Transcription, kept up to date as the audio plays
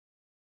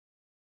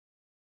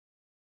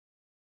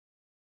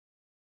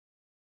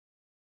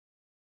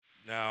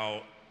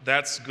Now,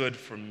 that's good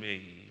for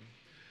me,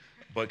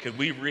 but could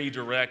we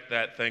redirect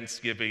that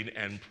thanksgiving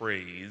and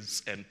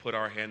praise and put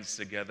our hands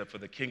together for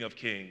the King of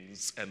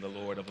Kings and the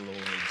Lord of Lords?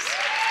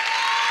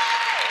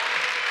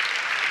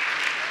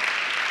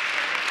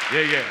 Yeah,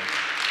 yeah.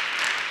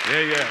 Yeah,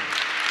 yeah.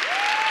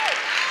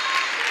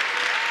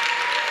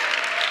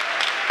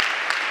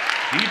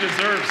 He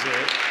deserves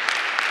it.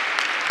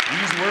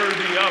 He's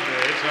worthy of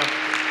it.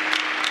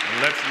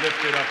 And let's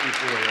lift it up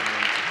before him.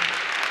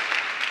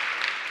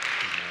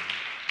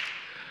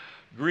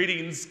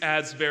 Greetings,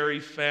 Asbury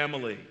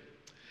family.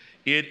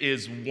 It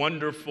is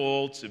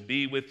wonderful to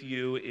be with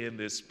you in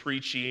this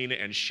preaching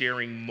and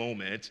sharing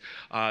moment.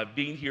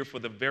 Being here for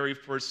the very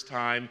first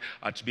time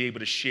to be able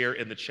to share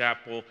in the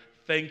chapel,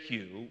 thank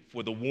you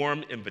for the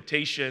warm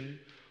invitation,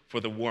 for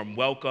the warm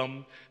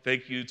welcome.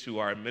 Thank you to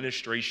our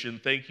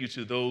administration. Thank you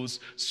to those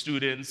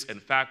students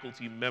and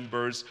faculty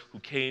members who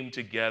came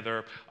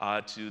together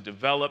to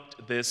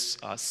develop this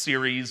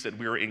series that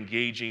we're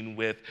engaging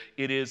with.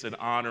 It is an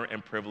honor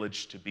and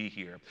privilege to be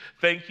here.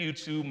 Thank you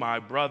to my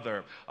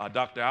brother,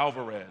 Dr.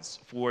 Alvarez,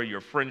 for your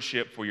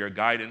friendship, for your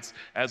guidance,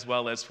 as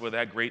well as for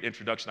that great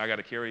introduction. I got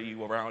to carry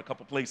you around a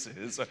couple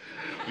places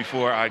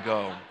before I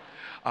go.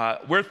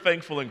 We're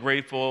thankful and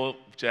grateful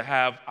to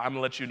have, I'm going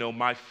to let you know,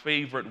 my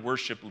favorite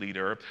worship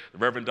leader, the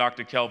Reverend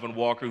Dr. Kelvin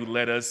Walker, who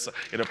led us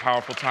in a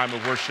powerful time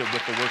of worship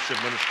with the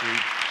worship ministry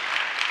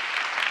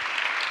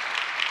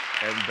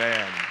and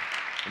band.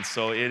 And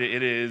so it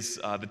is,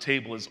 the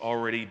table has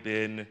already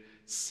been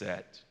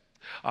set.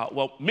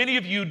 Well, many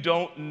of you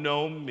don't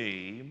know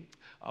me,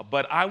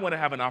 but I want to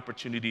have an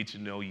opportunity to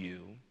know you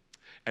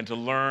and to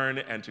learn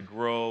and to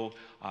grow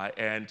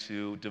and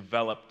to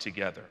develop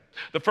together.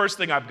 The first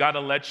thing I've got to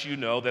let you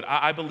know that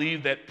I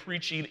believe that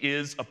preaching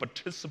is a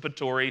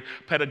participatory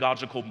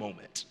pedagogical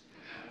moment.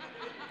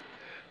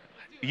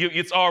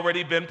 It's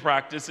already been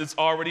practiced. It's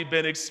already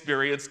been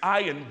experienced.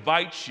 I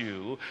invite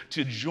you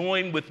to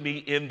join with me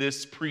in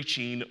this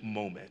preaching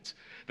moment.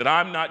 That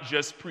I'm not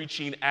just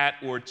preaching at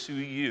or to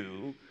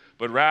you,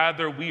 but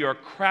rather we are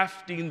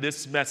crafting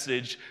this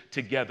message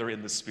together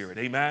in the Spirit.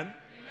 Amen?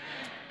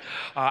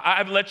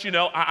 I've let you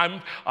know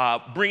I'm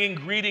bringing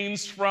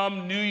greetings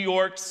from New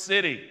York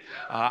City.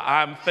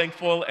 I'm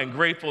thankful and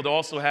grateful to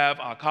also have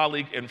a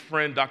colleague and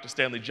friend, Dr.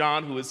 Stanley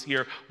John, who is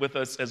here with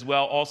us as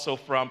well, also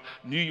from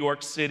New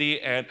York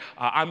City. And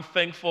I'm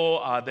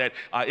thankful that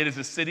it is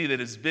a city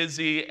that is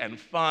busy and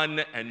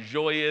fun and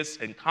joyous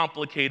and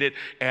complicated,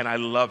 and I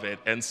love it.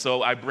 And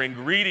so I bring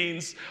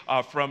greetings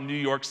from New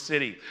York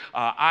City.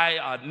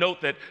 I note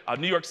that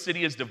New York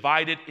City is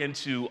divided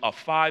into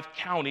 5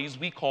 counties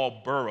we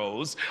call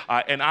boroughs.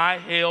 And I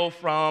hail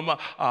from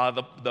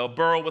the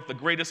borough with the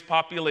greatest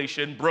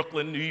population,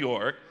 Brooklyn, New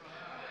York.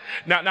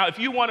 Now, if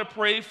you want to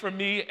pray for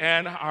me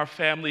and our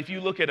family, if you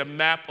look at a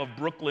map of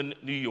Brooklyn,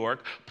 New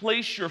York,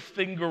 place your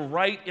finger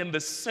right in the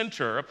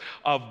center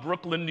of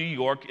Brooklyn, New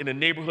York, in a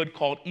neighborhood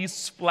called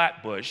East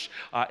Flatbush,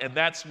 and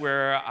that's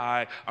where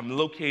I'm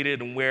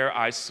located and where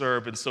I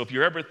serve. And so if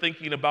you're ever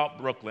thinking about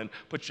Brooklyn,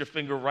 put your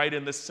finger right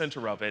in the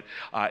center of it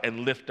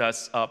and lift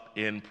us up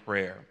in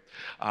prayer.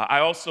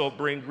 I also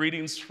bring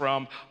greetings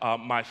from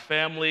my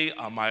family,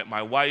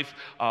 my wife,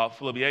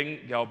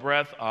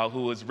 Galbreath,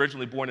 who was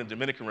originally born in the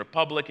Dominican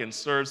Republic and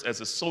serves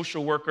as a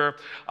social worker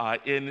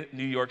in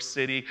New York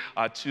City,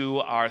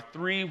 to our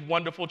 3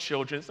 wonderful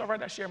children. It's all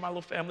right, I share my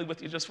little family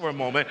with you just for a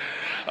moment.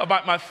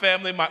 My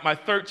family, my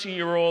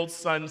 13-year-old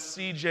son,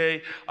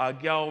 CJ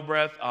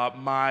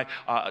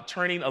Galbreath,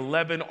 turning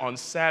 11 on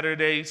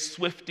Saturday,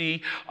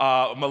 Swifty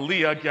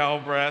Malia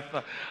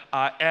Galbreath,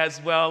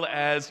 as well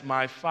as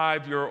my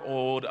 5-year-old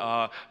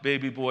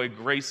baby boy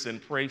Grayson.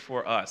 Pray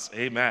for us.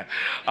 Amen.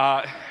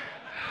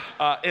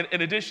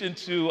 In addition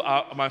to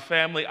my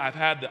family, I've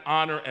had the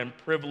honor and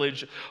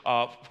privilege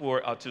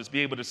to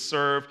be able to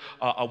serve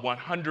a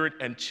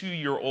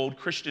 102-year-old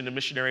Christian and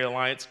Missionary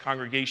Alliance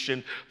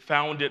congregation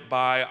founded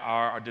by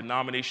our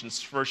denomination's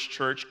first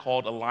church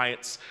called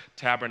Alliance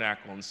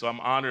Tabernacle. And so I'm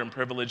honored and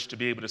privileged to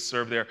be able to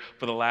serve there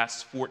for the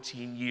last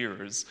 14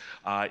 years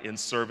in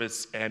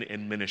service and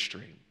in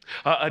ministry.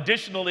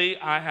 Additionally,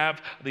 I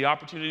have the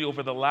opportunity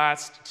over the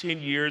last 10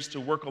 years to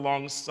work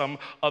along some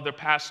other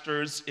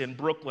pastors in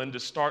Brooklyn to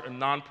start a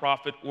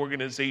nonprofit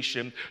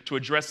organization to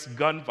address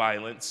gun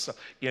violence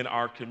in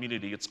our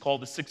community. It's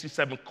called the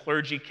 67th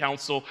Clergy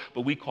Council,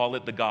 but we call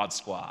it the God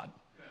Squad.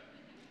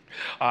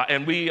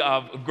 And we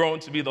have grown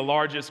to be the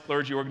largest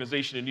clergy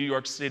organization in New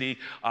York City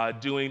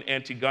doing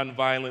anti-gun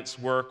violence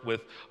work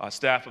with a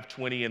staff of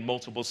 20 in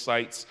multiple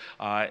sites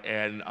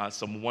and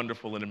some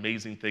wonderful and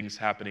amazing things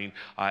happening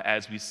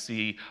as we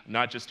see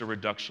not just a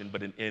reduction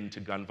but an end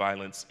to gun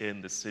violence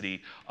in the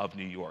city of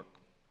New York.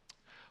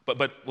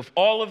 But with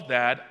all of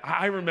that,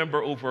 I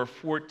remember over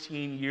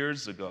 14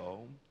 years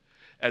ago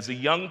as a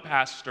young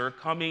pastor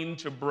coming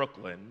to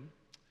Brooklyn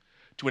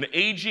to an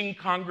aging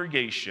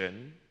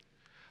congregation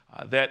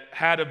that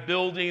had a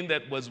building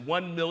that was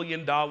 $1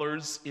 million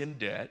in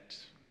debt,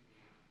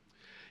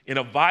 in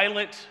a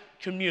violent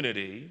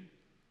community,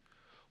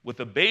 with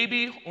a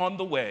baby on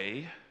the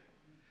way,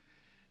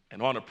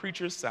 and on a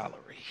preacher's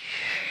salary.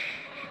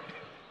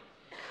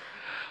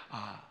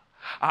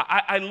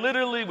 I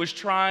literally was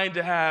trying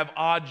to have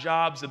odd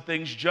jobs and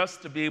things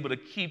just to be able to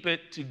keep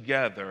it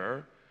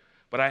together,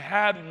 but I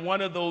had one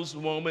of those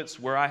moments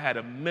where I had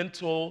a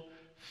mental,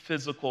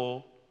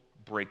 physical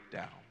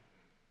breakdown.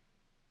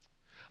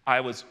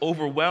 I was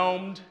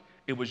overwhelmed.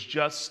 It was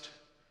just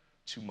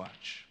too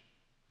much.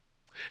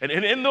 And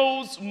in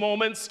those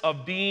moments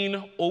of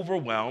being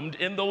overwhelmed,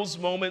 in those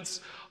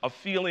moments of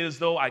feeling as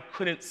though I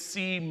couldn't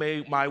see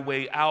my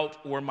way out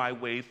or my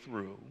way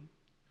through,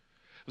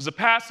 it was a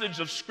passage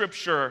of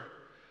scripture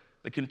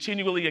that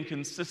continually and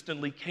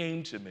consistently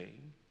came to me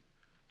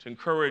to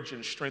encourage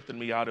and strengthen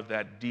me out of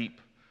that deep,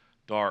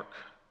 dark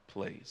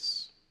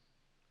place.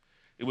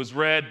 It was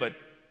read, but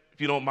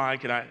if you don't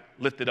mind, can I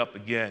lift it up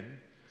again?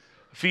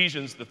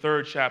 Ephesians, the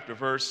 3rd chapter,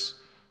 verse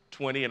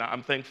 20, and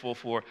I'm thankful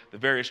for the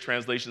various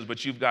translations,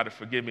 but you've got to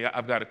forgive me.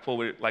 I've got to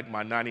quote it like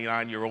my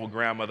 99-year-old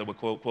grandmother would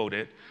quote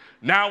it.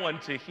 Now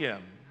unto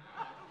him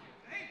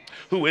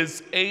who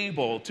is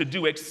able to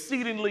do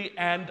exceedingly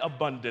and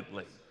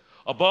abundantly,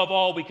 above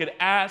all we could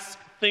ask,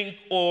 think,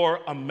 or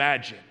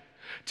imagine.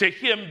 To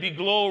him be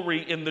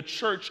glory in the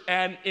church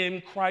and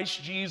in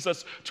Christ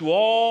Jesus to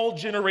all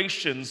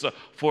generations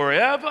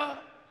forever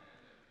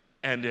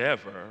and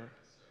ever.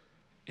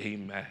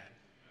 Amen.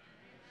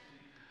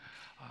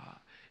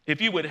 If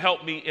you would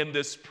help me in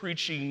this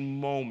preaching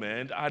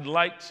moment, I'd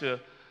like to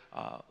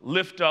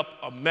lift up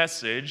a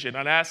message, and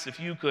I'd ask if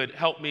you could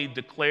help me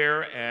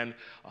declare and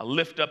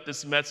lift up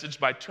this message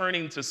by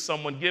turning to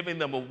someone, giving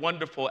them a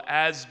wonderful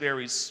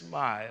Asbury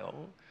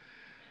smile,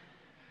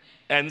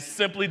 and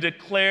simply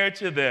declare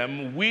to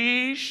them,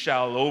 we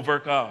shall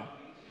overcome.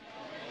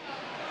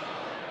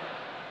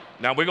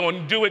 Now we're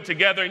going to do it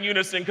together in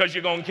unison because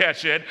you're going to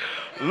catch it.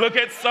 Look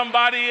at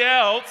somebody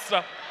else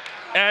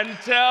and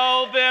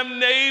tell them,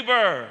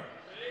 neighbor,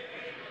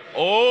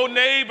 oh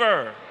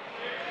neighbor,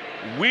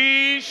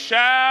 we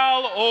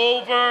shall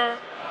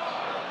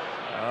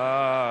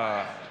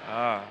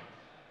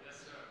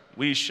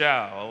we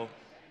shall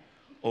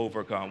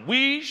overcome.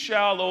 We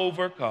shall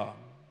overcome.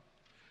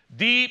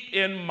 Deep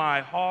in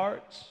my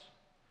heart,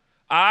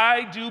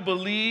 I do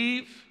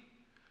believe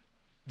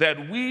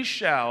that we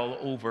shall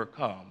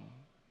overcome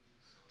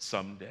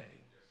someday.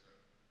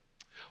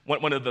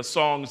 One of the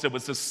songs that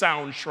was the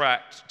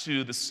soundtrack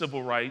to the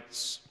civil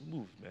rights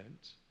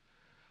movement,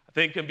 I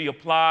think can be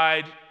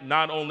applied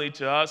not only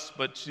to us,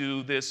 but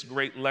to this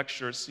great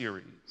lecture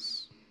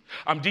series.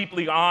 I'm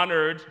deeply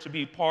honored to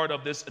be part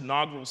of this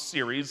inaugural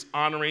series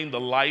honoring the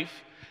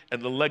life and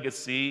the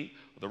legacy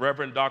of the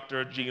Reverend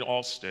Dr. Gene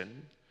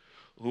Alston,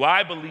 who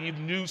I believe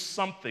knew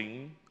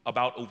something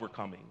about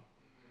overcoming.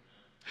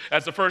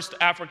 As the first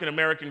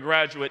African-American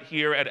graduate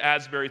here at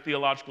Asbury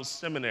Theological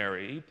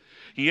Seminary,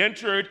 he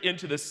entered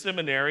into the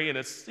seminary in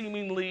a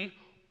seemingly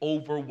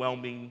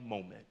overwhelming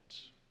moment.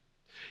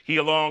 He,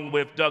 along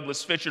with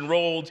Douglas Fitch,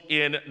 enrolled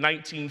in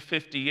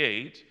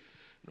 1958,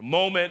 a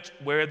moment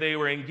where they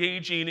were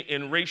engaging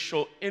in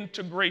racial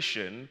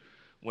integration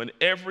when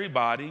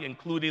everybody,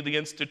 including the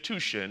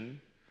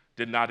institution,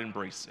 did not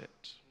embrace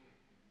it.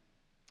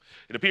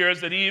 It appears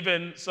that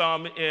even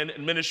some in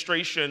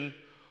administration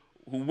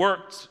who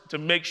worked to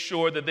make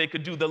sure that they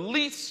could do the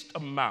least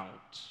amount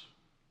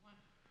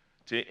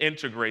to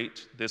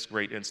integrate this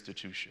great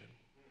institution.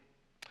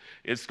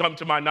 It's come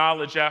to my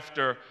knowledge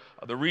after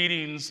the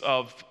readings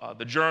of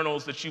the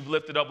journals that you've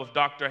lifted up with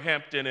Dr.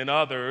 Hampton and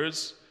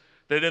others,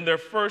 that in their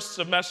first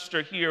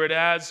semester here at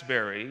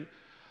Asbury,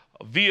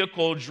 a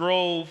vehicle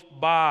drove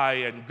by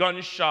and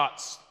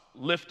gunshots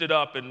lifted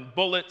up and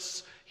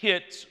bullets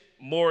hit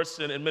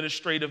Morrison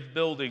Administrative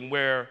Building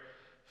where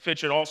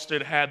Fitch and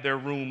Alston had their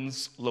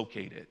rooms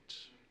located.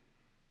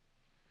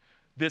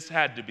 This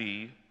had to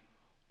be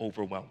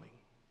overwhelming.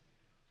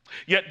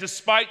 Yet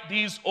despite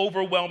these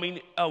overwhelming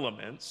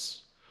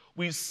elements,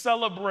 we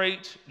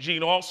celebrate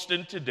Gene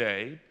Alston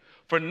today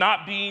for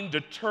not being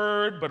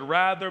deterred, but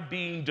rather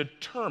being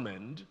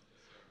determined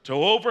to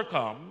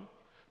overcome,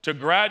 to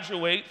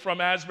graduate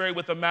from Asbury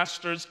with a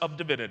Master's of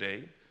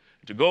Divinity,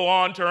 to go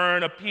on to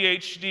earn a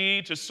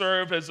PhD, to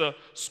serve as a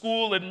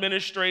school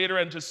administrator,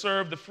 and to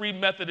serve the Free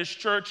Methodist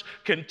Church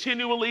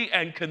continually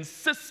and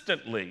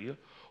consistently,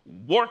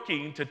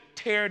 working to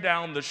tear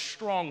down the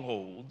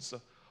strongholds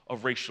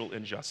of racial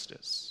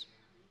injustice.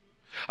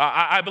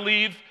 I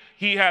believe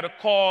he had a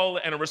call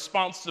and a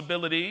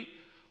responsibility,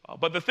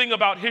 but the thing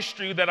about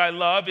history that I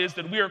love is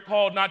that we are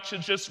called not to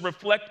just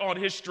reflect on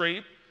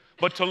history,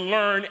 but to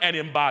learn and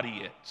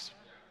embody it.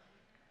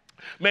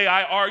 May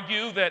I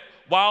argue that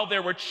while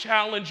there were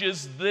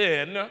challenges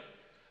then,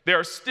 there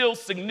are still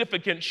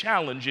significant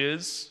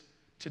challenges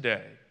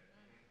today.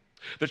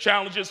 The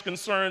challenges,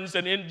 concerns,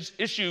 and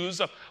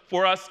issues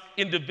for us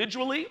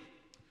individually,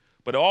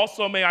 but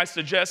also may I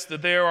suggest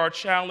that there are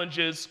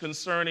challenges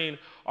concerning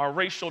our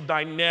racial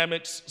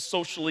dynamics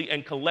socially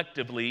and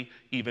collectively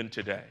even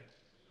today.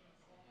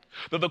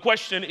 The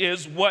question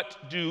is,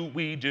 what do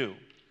we do?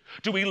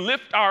 Do we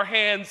lift our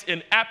hands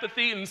in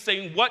apathy and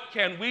say, what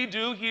can we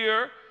do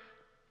here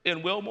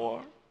in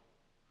Wilmore?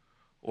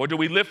 Or do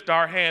we lift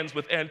our hands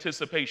with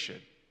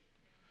anticipation,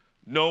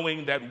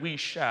 knowing that we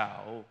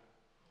shall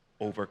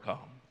overcome?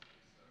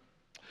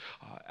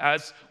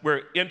 As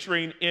we're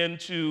entering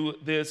into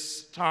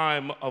this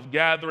time of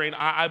gathering,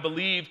 I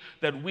believe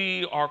that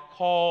we are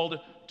called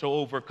to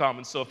overcome.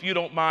 And so if you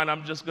don't mind,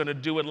 I'm just going to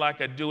do it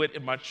like I do it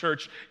in my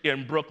church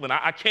in Brooklyn.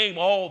 I came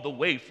all the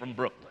way from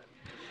Brooklyn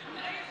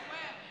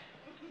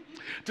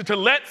to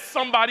let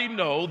somebody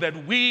know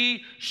that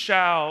we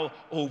shall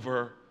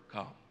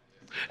overcome.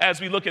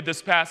 As we look at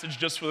this passage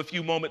just for the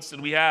few moments that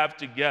we have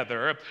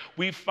together,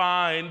 we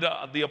find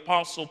the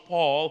Apostle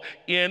Paul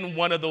in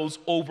one of those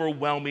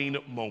overwhelming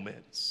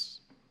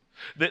moments.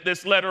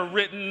 This letter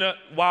written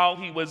while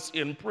he was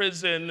in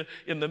prison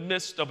in the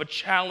midst of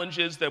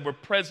challenges that were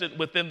present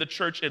within the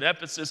church in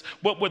Ephesus.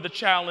 What were the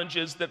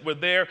challenges that were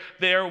there?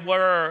 There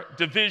were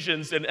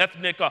divisions and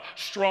ethnic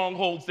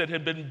strongholds that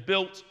had been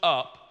built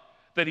up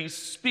that he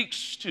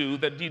speaks to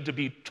that need to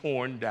be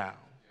torn down.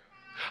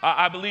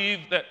 I believe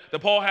that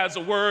Paul has a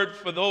word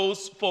for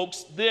those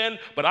folks then,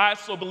 but I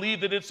also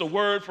believe that it's a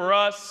word for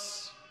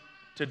us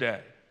today.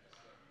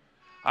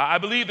 I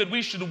believe that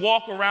we should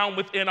walk around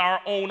within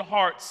our own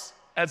hearts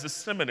as a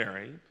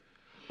seminary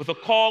with a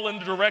call in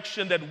the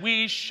direction that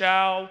we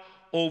shall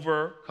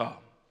overcome.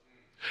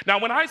 Now,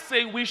 when I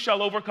say we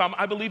shall overcome,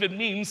 I believe it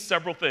means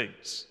several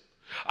things.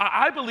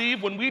 I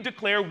believe when we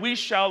declare we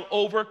shall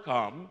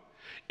overcome,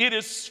 it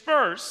is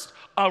first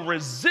a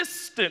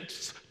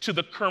resistance to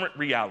the current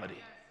reality.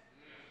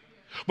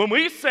 When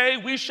we say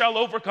we shall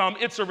overcome,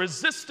 it's a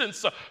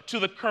resistance to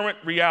the current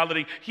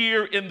reality.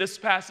 Here in this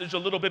passage a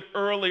little bit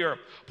earlier,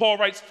 Paul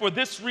writes, "For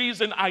this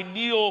reason I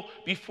kneel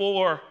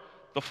before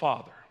the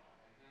Father."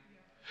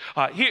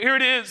 Here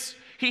it is.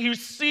 He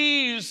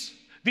sees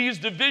these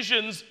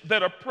divisions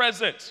that are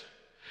present.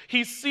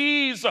 He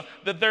sees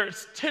that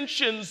there's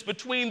tensions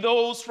between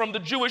those from the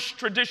Jewish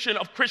tradition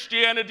of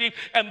Christianity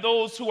and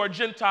those who are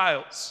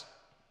Gentiles.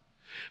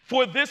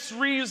 For this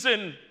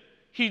reason,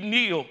 he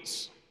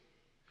kneels.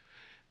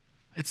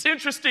 It's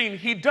interesting,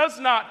 he does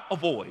not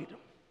avoid.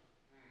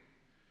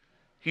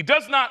 He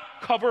does not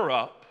cover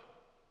up.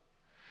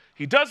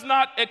 He does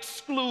not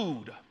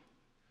exclude.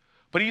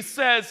 But he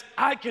says,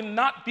 I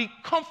cannot be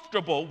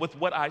comfortable with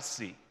what I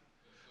see.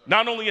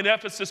 Not only in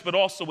Ephesus, but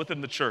also within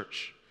the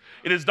church.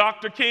 It is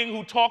Dr. King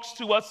who talks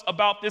to us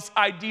about this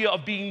idea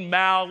of being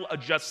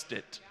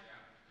maladjusted.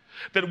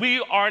 That we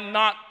are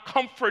not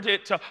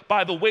comforted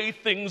by the way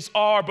things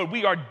are, but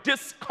we are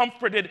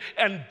discomforted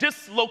and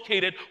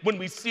dislocated when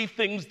we see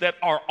things that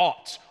are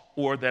ought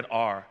or that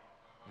are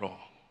wrong.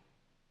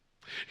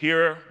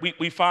 Here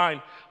we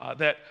find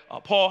that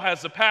Paul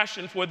has a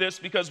passion for this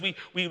because we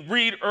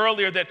read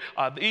earlier that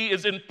he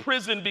is in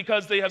prison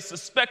because they have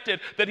suspected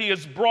that he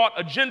has brought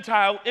a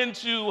Gentile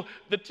into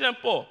the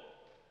temple.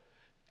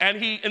 And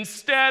he,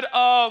 instead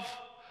of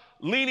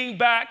leaning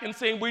back and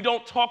saying we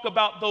don't talk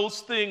about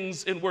those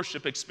things in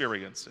worship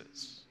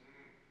experiences,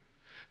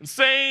 and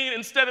saying,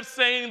 instead of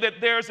saying that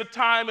there's a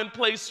time and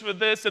place for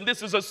this and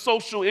this is a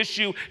social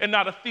issue and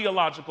not a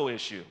theological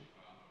issue,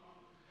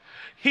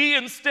 he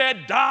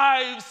instead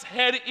dives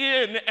head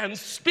in and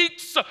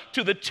speaks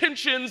to the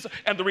tensions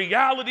and the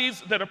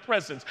realities that are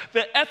present,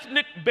 the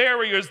ethnic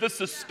barriers, the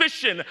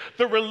suspicion,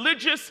 the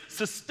religious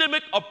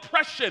systemic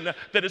oppression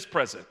that is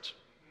present.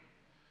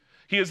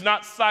 He is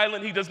not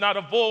silent, he does not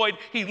avoid,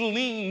 he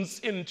leans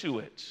into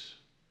it.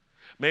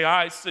 May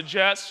I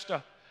suggest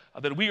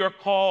that we are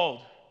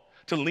called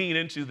to lean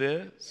into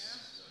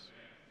this?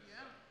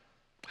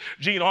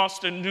 Gene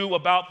Austin knew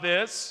about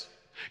this.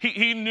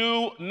 He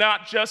knew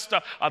not just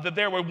that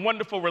there were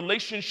wonderful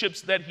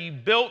relationships that he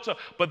built,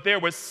 but there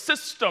were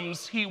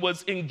systems he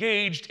was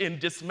engaged in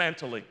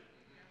dismantling.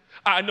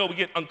 I know we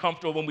get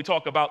uncomfortable when we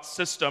talk about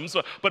systems,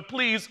 but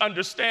please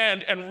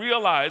understand and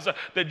realize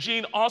that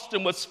Gene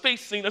Austin was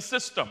facing a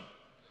system.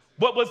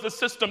 What was the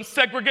system?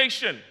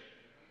 Segregation.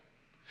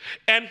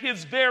 And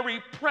his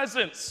very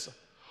presence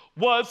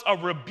was a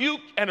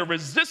rebuke and a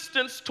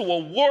resistance to a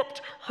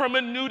warped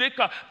hermeneutic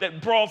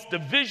that brought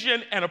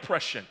division and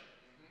oppression.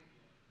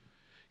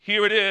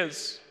 Here it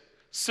is.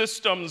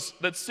 Systems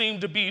that seem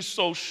to be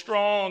so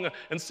strong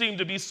and seem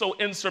to be so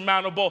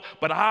insurmountable,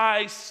 but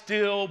I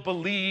still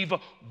believe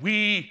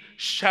we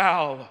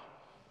shall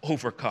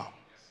overcome.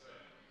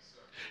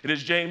 It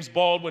is James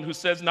Baldwin who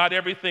says, not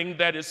everything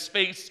that is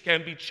faced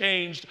can be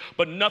changed,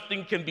 but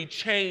nothing can be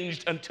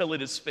changed until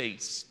it is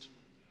faced.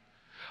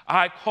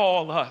 I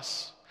call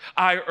us,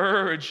 I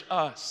urge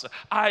us,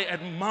 I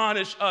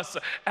admonish us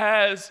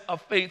as a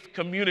faith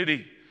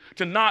community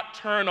to not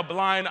turn a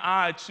blind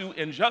eye to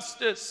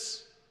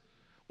injustice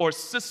or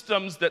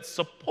systems that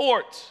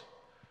support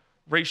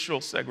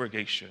racial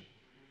segregation.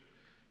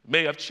 It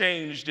may have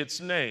changed its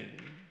name,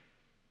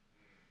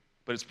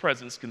 but its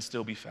presence can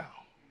still be found.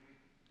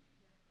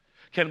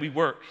 Can we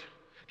work?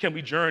 Can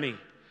we journey?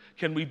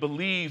 Can we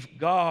believe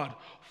God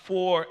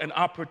for an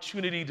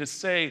opportunity to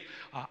say,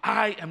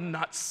 I am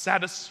not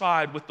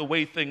satisfied with the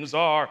way things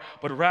are,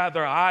 but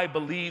rather I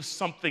believe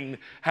something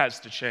has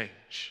to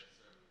change?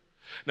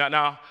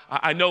 Now,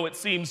 I know it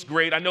seems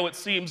great. I know it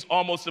seems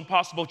almost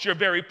impossible, but your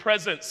very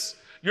presence,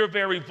 your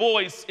very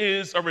voice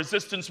is a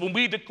resistance. When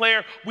we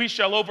declare we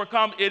shall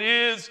overcome, it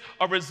is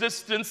a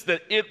resistance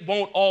that it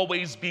won't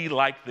always be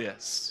like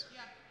this.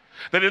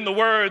 That in the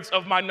words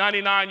of my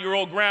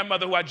 99-year-old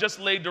grandmother who I just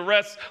laid to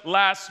rest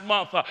last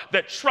month,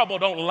 that trouble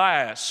don't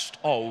last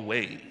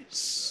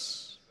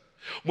always.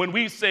 When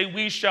we say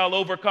we shall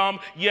overcome,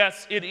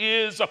 yes, it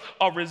is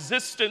a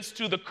resistance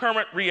to the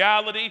current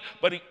reality,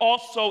 but it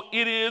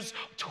is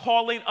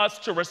calling us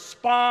to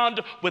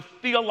respond with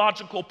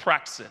theological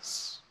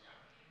praxis.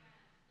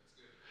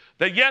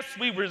 That yes,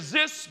 we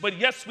resist, but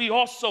yes, we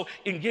also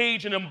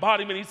engage in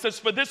embodiment. He says,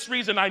 for this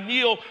reason I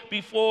kneel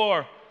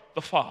before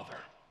the Father.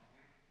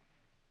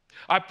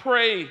 I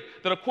pray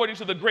that according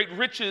to the great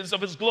riches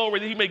of his glory,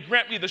 that he may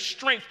grant me the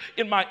strength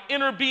in my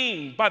inner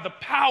being by the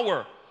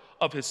power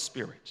of his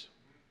Spirit.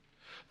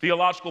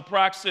 Theological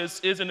praxis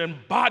is an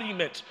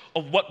embodiment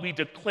of what we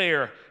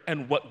declare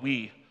and what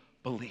we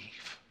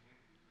believe.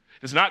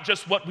 It's not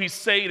just what we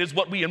say, it is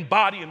what we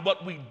embody and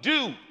what we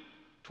do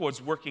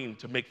towards working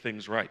to make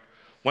things right.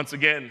 Once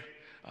again,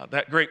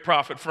 that great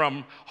prophet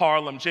from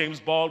Harlem, James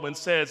Baldwin,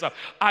 says,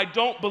 I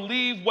don't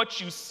believe what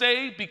you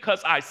say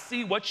because I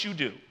see what you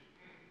do.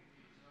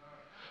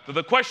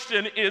 The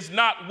question is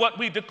not what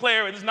we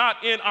declare. It is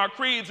not in our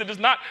creeds. It is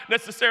not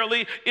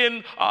necessarily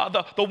in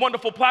the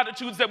wonderful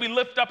platitudes that we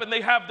lift up and they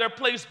have their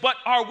place, but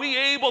are we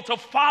able to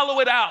follow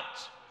it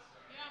out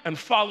and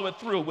follow it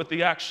through with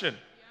the action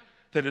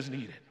that is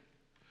needed?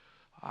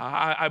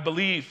 I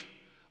believe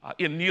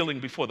in kneeling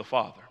before the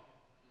Father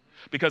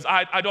because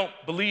I don't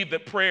believe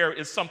that prayer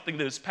is something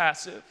that is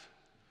passive.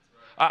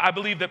 I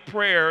believe that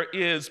prayer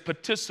is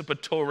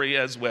participatory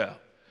as well.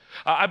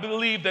 I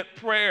believe that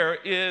prayer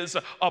is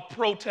a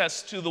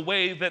protest to the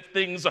way that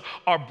things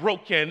are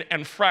broken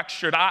and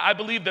fractured. I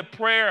believe that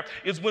prayer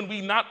is when we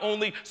not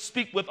only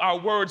speak with our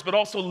words, but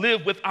also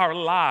live with our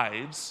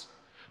lives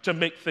to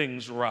make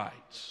things right.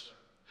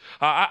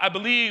 I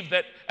believe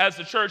that as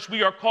the church,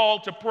 we are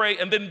called to pray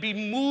and then be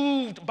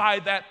moved by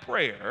that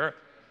prayer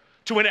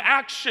to an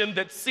action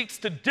that seeks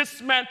to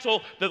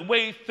dismantle the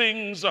way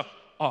things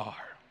are.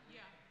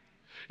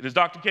 It is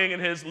Dr. King in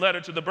his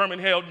letter to the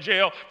Birmingham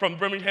jail,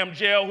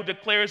 who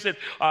declares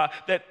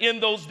that in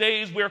those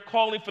days we're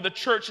calling for the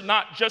church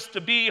not just to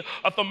be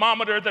a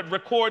thermometer that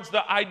records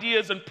the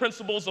ideas and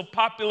principles of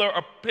popular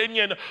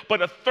opinion,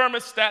 but a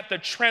thermostat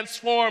that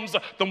transforms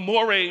the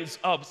mores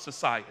of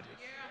society.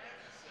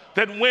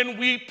 Yeah. That when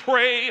we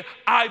pray,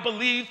 I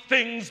believe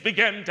things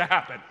begin to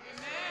happen.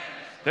 Amen.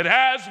 That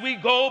as we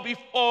go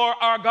before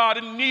our God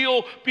and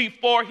kneel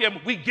before him,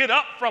 we get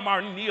up from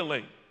our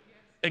kneeling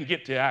and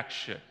get to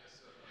action.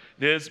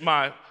 There's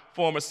my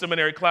former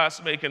seminary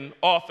classmate and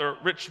author,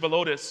 Rich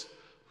Velotis,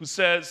 who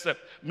says that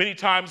many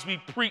times we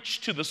preach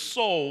to the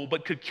soul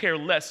but could care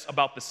less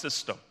about the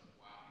system.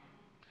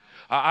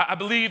 I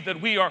believe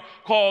that we are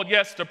called,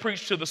 yes, to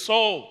preach to the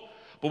soul,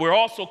 but we're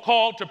also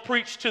called to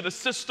preach to the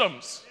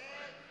systems.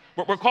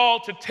 We're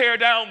called to tear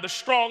down the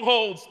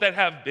strongholds that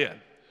have been.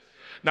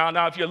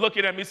 Now, if you're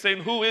looking at me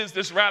saying, who is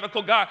this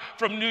radical guy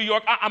from New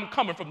York? I'm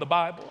coming from the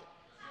Bible.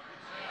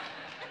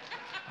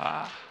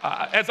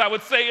 As I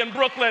would say in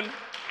Brooklyn,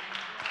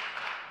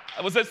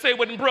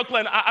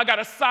 I got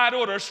a side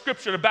order of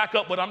scripture to back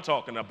up what I'm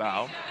talking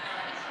about.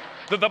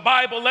 The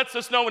Bible lets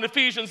us know in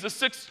Ephesians, the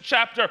 6th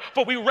chapter,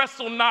 for we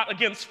wrestle not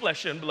against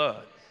flesh and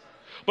blood,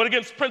 but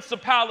against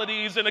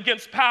principalities and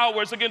against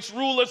powers, against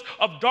rulers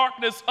of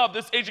darkness of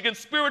this age,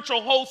 against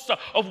spiritual hosts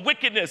of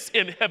wickedness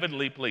in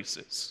heavenly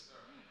places.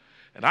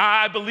 And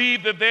I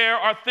believe that there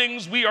are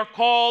things we are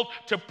called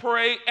to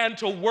pray and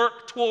to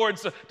work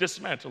towards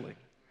dismantling.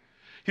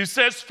 He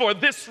says, for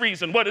this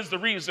reason, what is the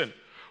reason?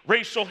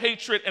 Racial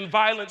hatred and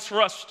violence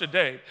for us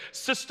today,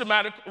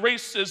 systematic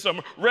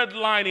racism,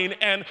 redlining,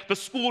 and the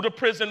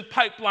school-to-prison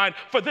pipeline.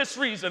 For this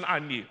reason, I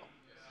kneel.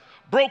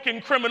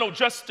 Broken criminal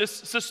justice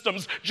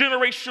systems,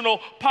 generational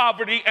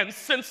poverty, and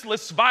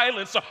senseless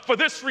violence. For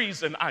this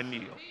reason, I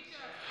kneel.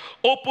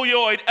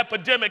 Opioid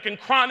epidemic and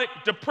chronic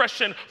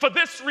depression. For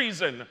this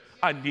reason,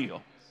 I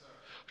kneel.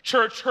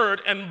 Church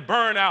hurt and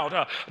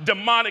burnout,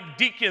 demonic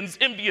deacons,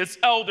 envious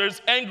elders,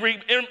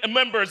 angry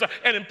members,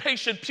 and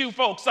impatient pew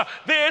folks.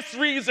 This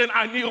reason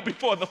I kneel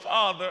before the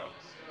Father.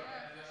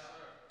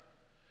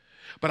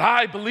 But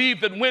I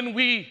believe that when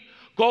we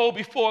go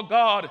before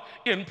God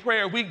in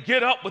prayer, we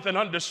get up with an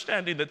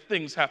understanding that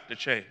things have to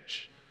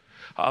change.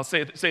 I'll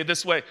say it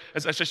this way.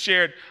 As I just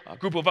shared, a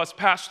group of us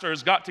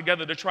pastors got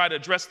together to try to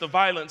address the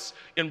violence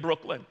in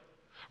Brooklyn.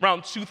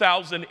 Around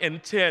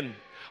 2010,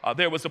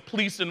 there was a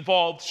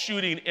police-involved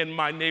shooting in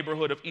my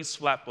neighborhood of East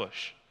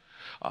Flatbush.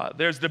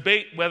 There's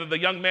debate whether the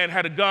young man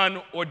had a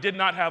gun or did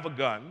not have a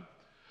gun,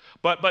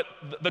 but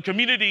the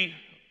community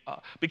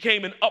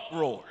became an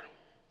uproar.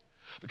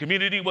 The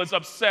community was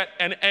upset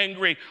and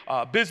angry.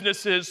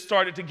 Businesses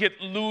started to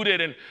get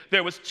looted, and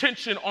there was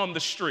tension on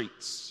the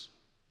streets.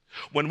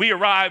 When we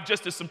arrived,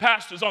 just as some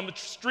pastors on the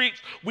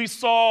streets, we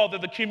saw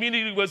that the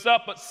community was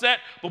upset,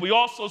 but we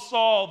also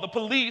saw the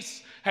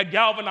police had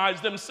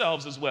galvanized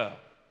themselves as well.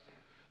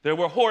 There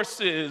were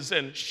horses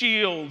and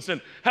shields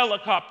and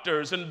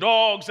helicopters and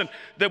dogs, and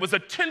there was a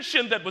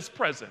tension that was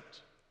present.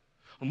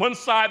 On one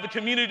side, the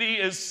community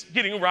is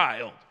getting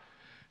riled.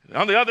 And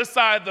on the other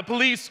side, the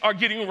police are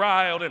getting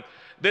riled, and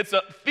it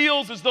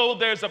feels as though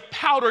there's a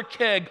powder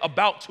keg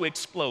about to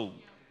explode.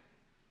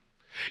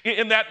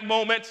 In that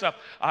moment,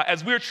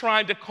 as we're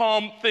trying to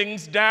calm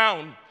things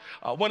down,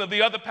 one of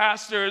the other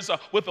pastors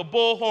with a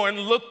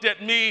bullhorn looked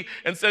at me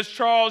and says,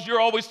 "Charles, you're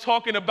always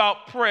talking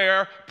about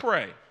prayer.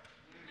 Pray."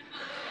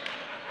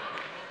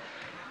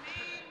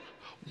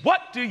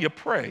 What do you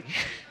pray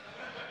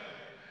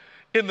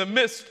in the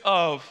midst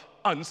of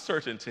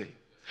uncertainty?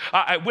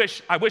 I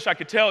wish I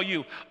could tell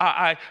you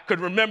I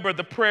could remember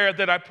the prayer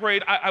that I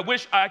prayed. I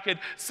wish I could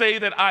say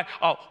that I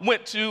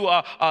went to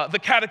the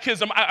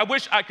catechism. I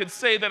wish I could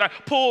say that I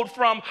pulled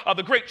from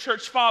the great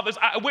church fathers.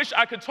 I wish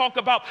I could talk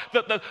about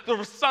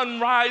the sun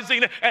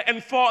rising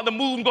and fall, the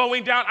moon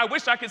going down. I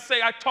wish I could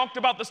say I talked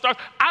about the stars.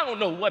 I don't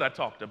know what I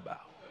talked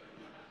about.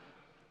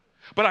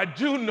 But I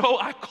do know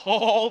I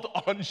called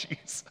on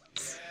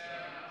Jesus.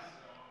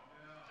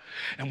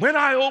 And when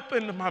I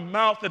opened my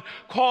mouth and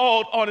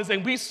called on his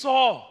name, we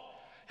saw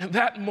in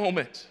that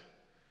moment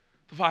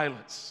the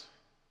violence,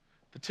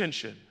 the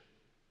tension,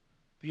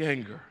 the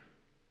anger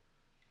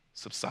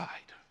subside.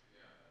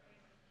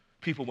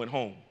 People went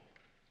home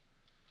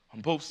on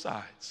both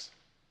sides,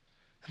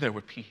 and there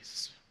were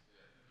peace.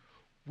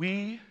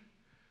 We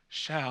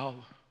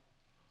shall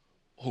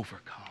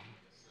overcome.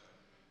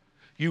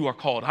 You are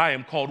called, I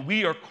am called,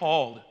 we are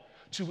called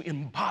to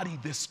embody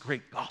this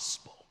great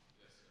gospel.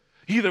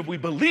 Either we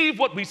believe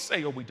what we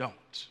say or we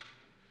don't.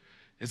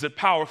 Is it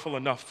powerful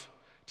enough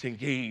to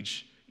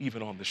engage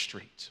even on the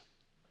street?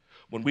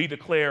 When we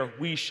declare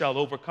we shall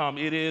overcome,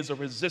 it is a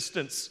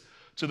resistance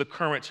to the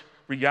current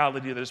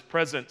reality that is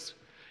present.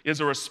 It is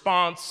a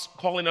response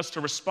calling us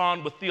to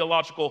respond with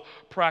theological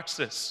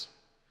praxis.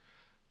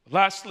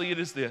 Lastly, it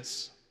is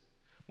this.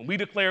 When we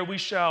declare we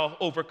shall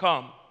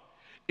overcome,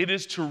 it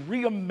is to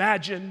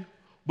reimagine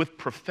with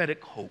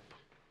prophetic hope.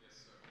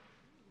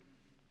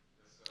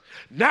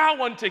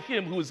 Now unto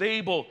him who is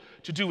able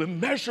to do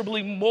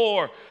immeasurably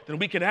more than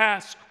we can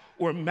ask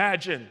or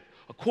imagine,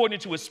 according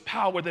to his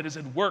power that is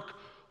at work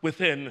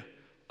within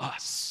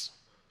us.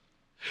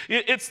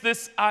 It's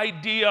this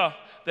idea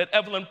that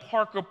Evelyn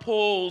Parker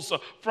pulls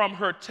from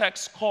her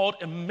text called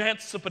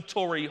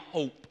emancipatory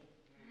hope.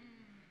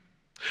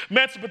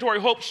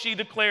 Emancipatory hope, she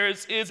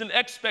declares, is an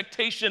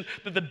expectation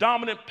that the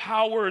dominant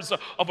powers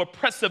of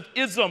oppressive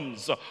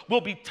isms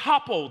will be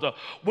toppled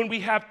when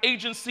we have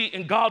agency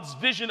in God's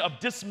vision of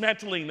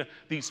dismantling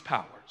these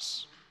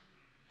powers.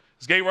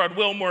 It's Gaylord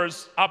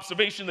Wilmer's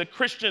observation that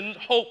Christian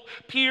hope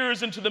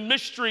peers into the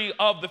mystery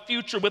of the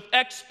future with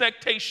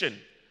expectation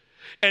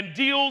and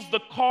deals the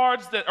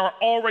cards that are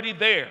already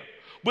there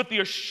with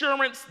the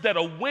assurance that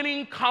a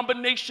winning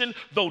combination,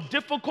 though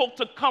difficult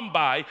to come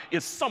by,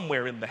 is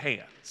somewhere in the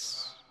hands.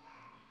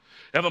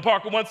 Evelyn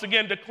Parker once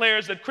again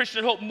declares that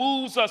Christian hope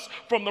moves us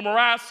from the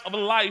morass of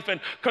life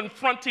and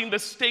confronting the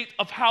state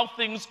of how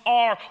things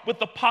are with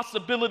the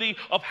possibility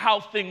of how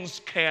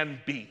things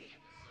can be.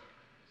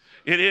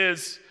 It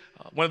is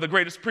one of the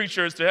greatest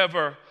preachers to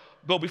ever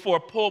go before a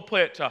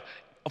pulpit.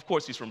 Of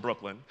course, he's from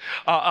Brooklyn.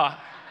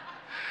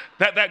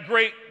 That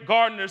great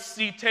Gardner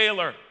C.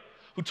 Taylor,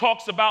 who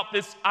talks about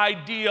this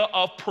idea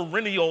of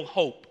perennial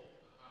hope.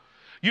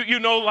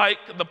 You know, like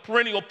the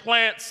perennial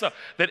plants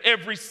that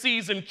every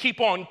season keep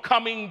on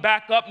coming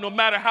back up, no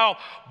matter how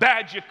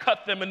bad you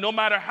cut them and no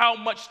matter how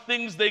much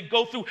things they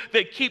go through,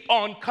 they keep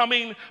on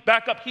coming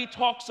back up. He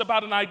talks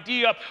about an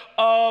idea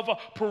of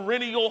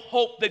perennial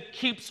hope that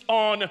keeps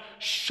on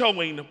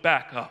showing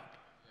back up.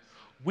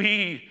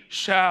 We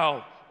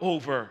shall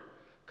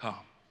overcome.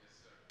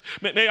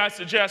 May I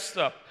suggest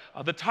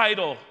the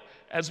title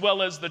as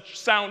well as the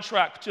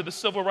soundtrack to the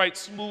civil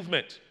rights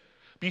movement.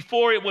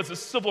 Before it was a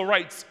civil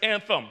rights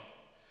anthem,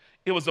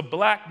 it was a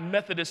Black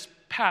Methodist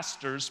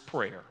pastor's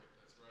prayer.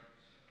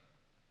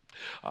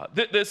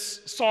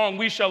 This song,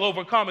 We Shall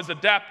Overcome, is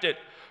adapted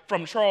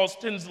from Charles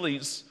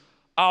Tinsley's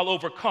I'll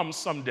Overcome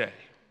Someday.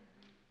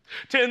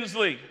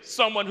 Tinsley,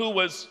 someone who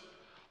was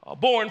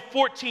born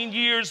 14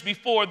 years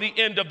before the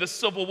end of the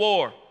Civil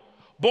War,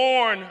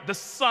 born the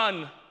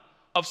son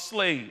of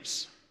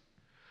slaves,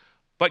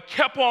 but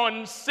kept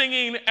on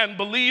singing and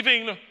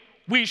believing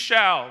we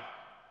shall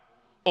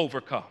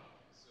overcome.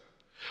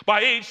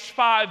 By age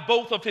 5,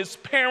 both of his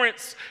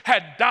parents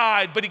had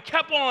died, but he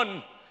kept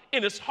on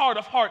in his heart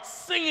of hearts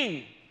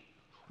singing,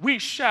 we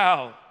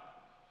shall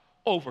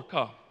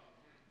overcome.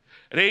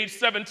 At age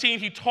 17,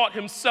 he taught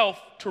himself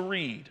to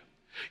read.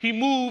 He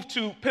moved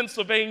to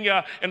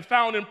Pennsylvania and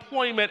found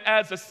employment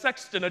as a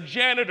sexton, a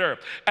janitor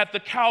at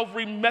the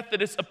Calvary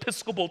Methodist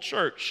Episcopal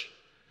Church.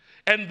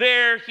 And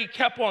there he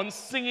kept on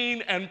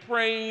singing and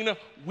praying,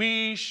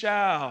 we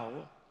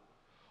shall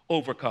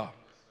overcome.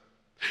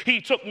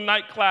 He took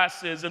night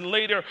classes and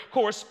later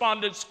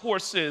correspondence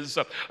courses,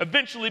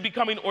 eventually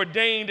becoming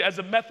ordained as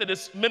a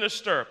Methodist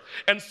minister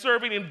and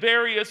serving in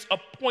various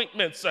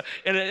appointments,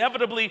 and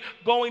inevitably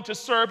going to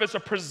serve as a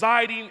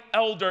presiding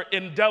elder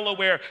in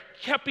Delaware,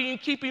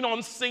 keeping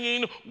on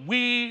singing,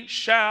 "We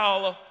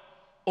shall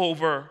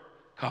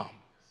overcome."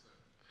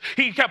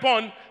 He kept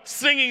on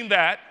singing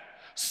that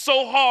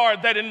so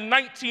hard that in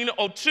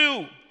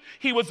 1902,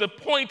 he was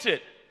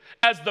appointed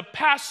as the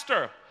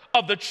pastor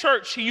of the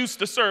church he used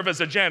to serve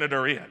as a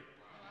janitor in.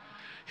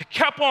 He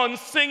kept on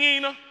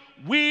singing,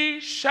 "We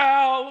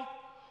shall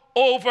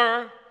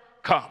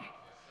overcome."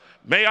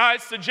 May I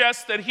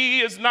suggest that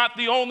he is not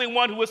the only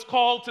one who is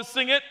called to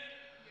sing it,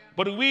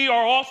 but we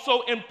are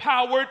also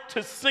empowered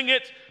to sing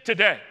it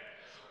today.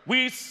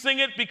 We sing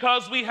it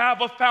because we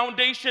have a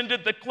foundation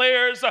that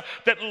declares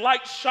that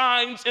light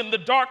shines in the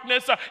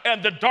darkness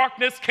and the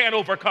darkness can't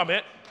overcome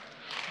it.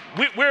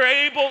 We're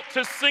able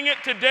to sing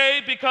it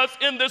today because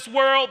in this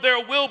world there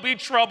will be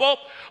trouble,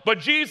 but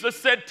Jesus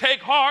said,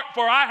 "Take heart,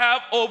 for I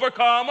have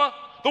overcome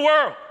the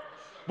world."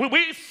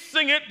 We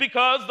sing it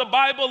because the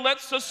Bible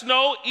lets us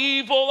know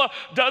evil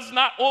does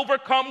not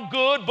overcome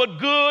good, but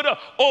good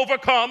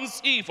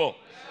overcomes evil.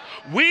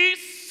 We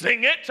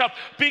sing it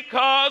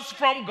because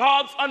from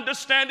God's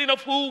understanding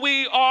of who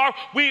we are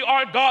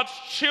God's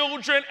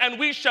children, and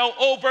we shall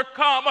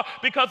overcome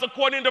because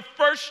according to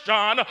 1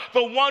 John,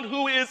 the one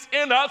who is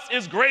in us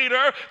is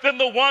greater than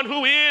the one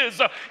who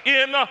is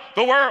in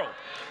the world.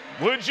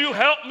 Would you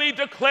help me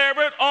declare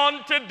it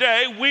on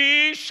today?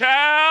 We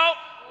shall.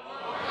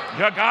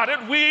 You got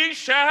it? We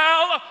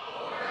shall.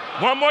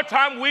 One more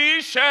time.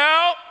 We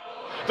shall.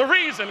 The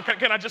reason,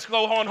 can I just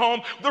go on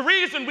home? The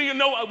reason we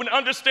know and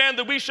understand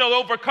that we shall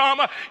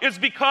overcome is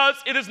because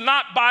it is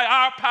not by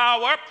our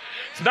power,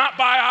 it's not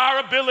by our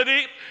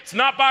ability, it's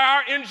not by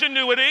our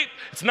ingenuity,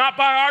 it's not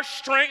by our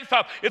strength,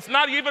 it's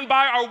not even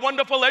by our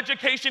wonderful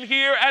education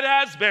here at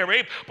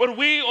Asbury, but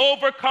we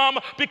overcome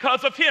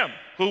because of Him.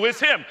 Who is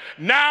Him?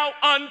 Now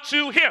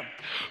unto Him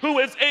who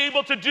is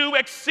able to do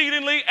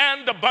exceedingly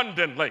and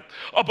abundantly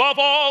above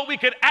all we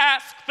could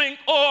ask, think,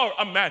 or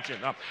imagine.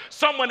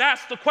 Someone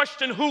asked the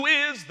question, who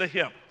is the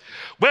Him?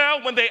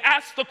 Well, when they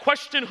ask the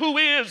question, who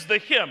is the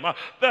Him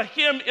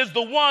is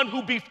the one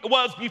who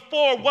was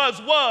before,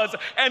 was,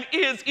 and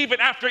is even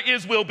after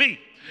is, will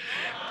be.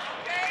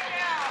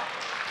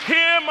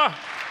 Him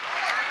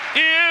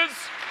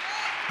is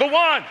the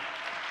one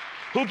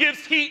who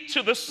gives heat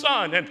to the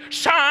sun and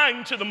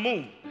shine to the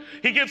moon.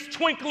 He gives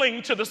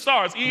twinkling to the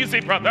stars,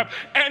 easy brother,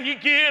 and He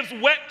gives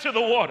wet to the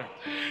water.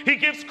 He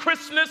gives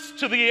crispness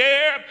to the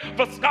air,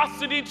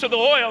 viscosity to the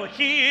oil.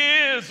 He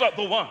is the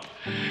one.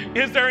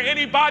 Is there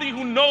anybody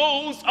who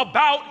knows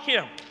about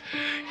Him?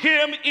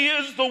 Him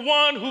is the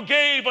one who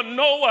gave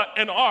Noah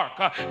an ark,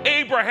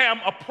 Abraham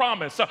a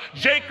promise,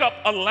 Jacob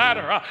a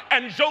ladder,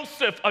 and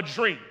Joseph a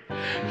dream.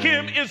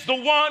 Him is the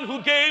one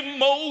who gave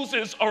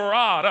Moses a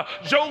rod,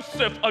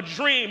 Joseph a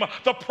dream,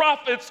 the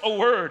prophets a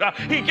word.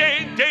 He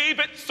gave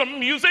David some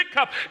music,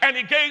 and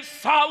He gave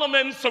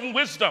Solomon some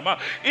wisdom.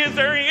 Is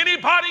there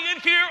anybody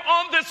in here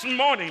on this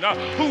morning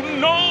who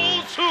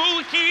knows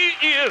who He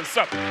is?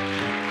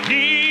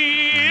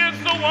 He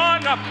is the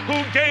one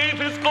who gave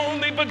His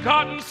only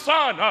begotten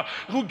Son,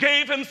 who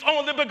gave His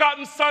only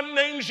begotten Son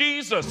named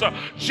Jesus.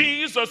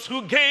 Jesus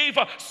who gave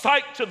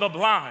sight to the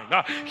blind,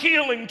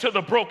 healing to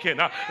the broken,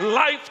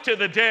 life to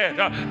the dead.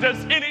 Does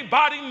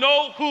anybody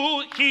know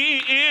who He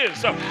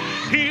is?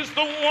 He's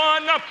the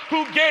one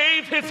who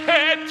gave His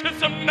head to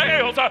some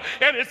nails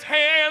and His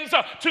hands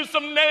to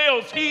some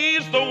nails.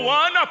 He's the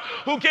one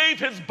who gave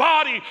His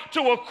body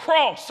to a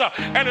cross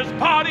and His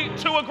body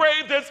to a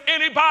grave. Does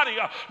anybody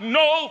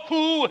know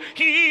who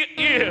He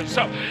is?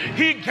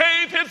 He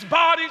gave His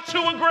body to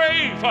a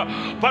grave,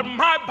 but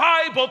my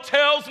Bible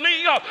tells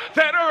me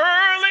that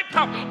early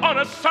on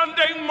a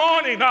Sunday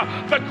morning,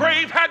 the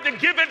grave had to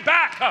give it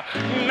back.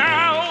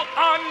 Now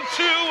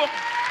unto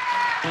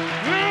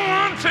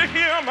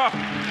Him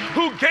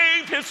who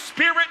gave His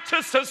Spirit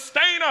to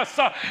sustain us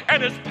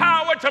and His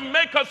power to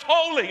make us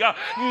holy.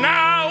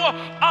 Now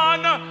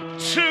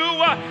unto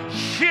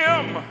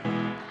Him,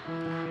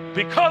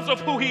 because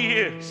of who He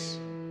is,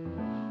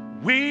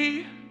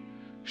 we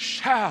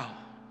shall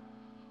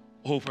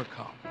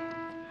overcome.